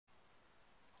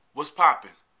What's poppin'?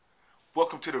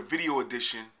 Welcome to the video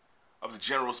edition of The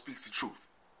General Speaks the Truth.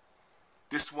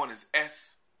 This one is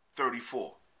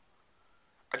S34.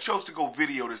 I chose to go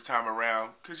video this time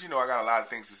around because, I got a lot of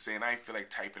things to say and I ain't feel like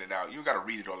typing it out. You don't got to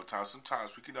read it all the time.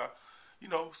 Sometimes we can,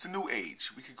 it's a new age.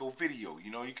 We could go video,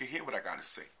 you can hear what I got to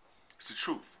say. It's the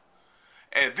truth.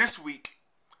 And this week,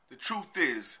 the truth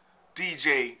is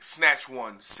DJ Snatch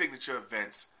One Signature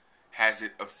Events has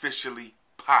it officially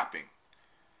popping.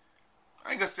 I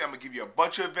ain't gonna say I'm gonna give you a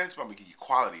bunch of events, but I'm gonna give you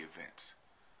quality events.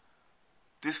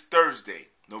 This Thursday,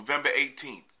 November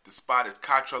 18th, the spot is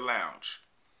Katra Lounge.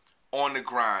 On the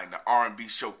Grind, the R&B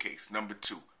Showcase, number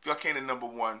 2. If y'all came to number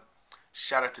 1,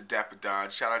 shout out to Dapper Don,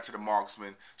 shout out to the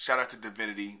Marksman, shout out to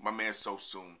Divinity, my man So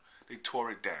Soon. They tore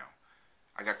it down.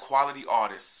 I got quality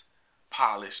artists,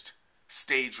 polished,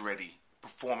 stage ready,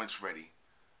 performance ready,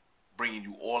 bringing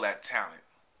you all that talent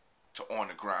to On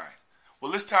the Grind.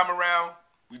 Well, this time around,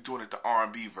 we doing it the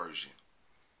R&B version.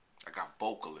 I got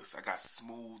vocalists. I got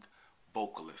smooth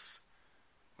vocalists.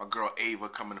 My girl Ava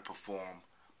coming to perform.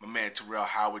 My man Terrell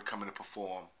Howard coming to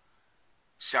perform.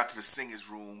 Shout to the Singers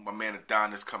Room. My man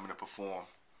Adonis coming to perform.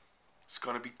 It's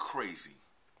going to be crazy.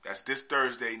 That's this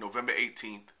Thursday, November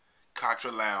 18th,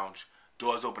 Katra Lounge.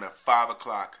 Doors open at 5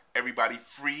 o'clock. Everybody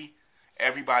free.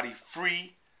 Everybody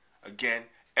free. Again,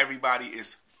 everybody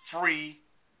is free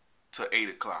till 8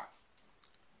 o'clock.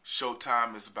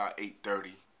 Showtime is about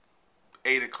 8:30.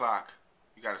 8 o'clock,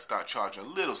 you got to start charging a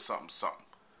little something.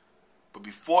 But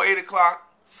before 8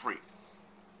 o'clock, free.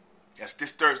 That's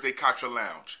this Thursday, Katra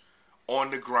Lounge. On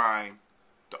the Grind,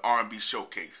 the R&B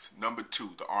Showcase. Number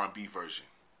 2, the R&B version.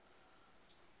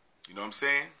 You know what I'm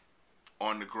saying?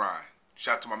 On the Grind.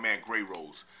 Shout out to my man Grey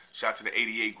Rose. Shout out to the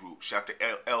 88 group. Shout out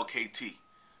to LKT.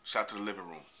 Shout out to the Living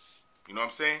Room. You know what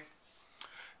I'm saying?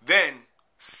 Then,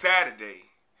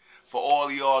 Saturday, for all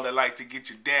of y'all that like to get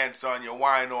your dance on, your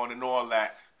wine on and all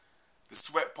that, the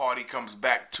sweat party comes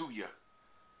back to you.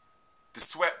 The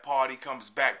sweat party comes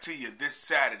back to you this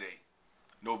Saturday,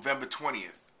 November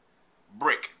 20th.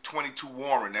 Brick, 22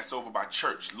 Warren. That's over by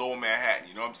Church, Lower Manhattan.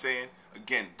 You know what I'm saying?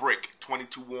 Again, Brick,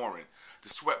 22 Warren. The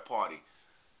sweat party.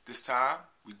 This time,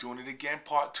 we're doing it again.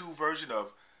 Part 2 version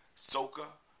of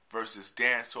Soca versus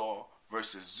Dancehall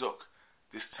versus Zouk.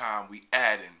 This time, we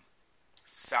adding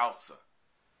salsa.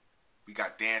 We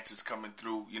got dances coming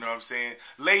through, you know what I'm saying?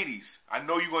 Ladies, I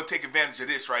know you're going to take advantage of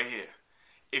this right here.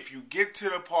 If you get to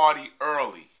the party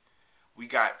early, we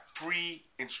got free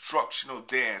instructional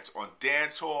dance on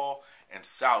dancehall and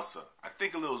salsa. I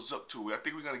think a little zouk too. I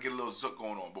think we're going to get a little zouk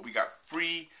going on. But we got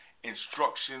free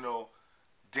instructional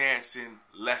dancing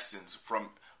lessons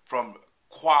from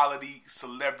quality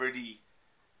celebrity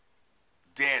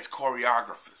dance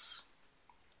choreographers.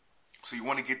 So you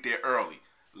want to get there early.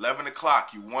 11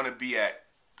 o'clock, you want to be at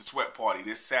the sweat party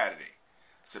this Saturday,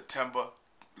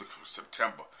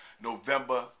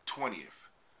 November 20th.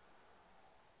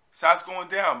 So it's going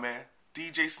down, man.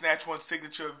 DJ Snatch One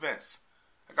Signature Events.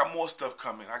 I got more stuff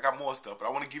coming. but I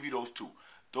want to give you those two.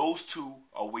 Those two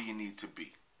are where you need to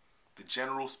be. The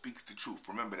General Speaks the Truth.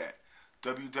 Remember that.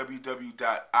 www.I.M.S.DJS.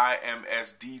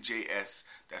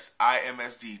 That's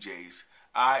I.M.S. DJs.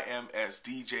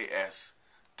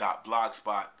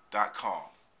 IMSDJS.blogspot.com.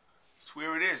 That's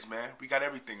where it is, man. We got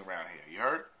everything around here. You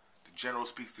heard? The General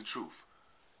Speaks the Truth.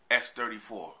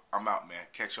 S34. I'm out, man.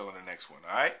 Catch y'all on the next one,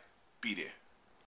 all right? Be there.